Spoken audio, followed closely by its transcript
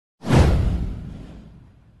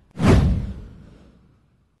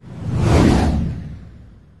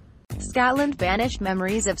Scotland banished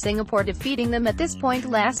memories of Singapore, defeating them at this point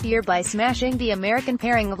last year by smashing the American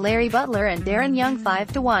pairing of Larry Butler and Darin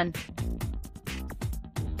 5-1.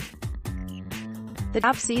 The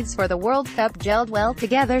top seeds for the World Cup gelled well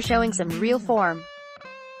together, showing some real form.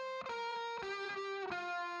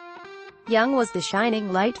 Young was the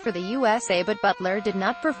shining light for the USA, but Butler did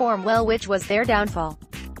not perform well, which was their downfall.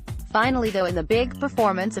 Finally though, in the big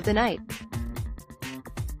performance of the night,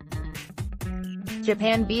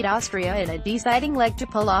 Japan beat Austria in a deciding leg to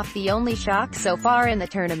pull off the only shock so far in the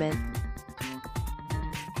tournament.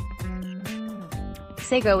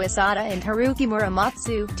 Seigo Asada and Haruki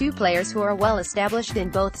Muramatsu, two players who are well established in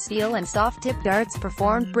both steel and soft-tip darts,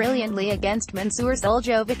 performed brilliantly against Mensur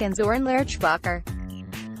Suljovic and Zoran Lerchbacher.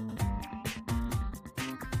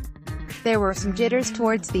 There were some jitters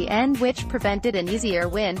towards the end which prevented an easier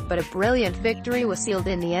win, but a brilliant victory was sealed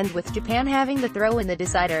in the end, with Japan having the throw in the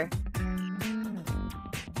decider.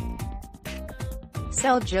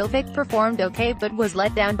 Suljovic performed okay but was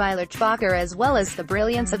let down by Lerchbacher as well as the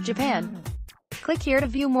brilliance of Japan. Click here to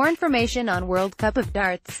view more information on World Cup of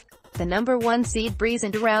Darts. The number 1 seed breezed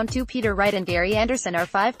into round 2. Peter Wright and Gary Anderson are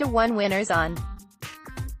 5-1 winners on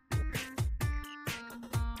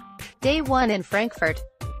Day 1 in Frankfurt.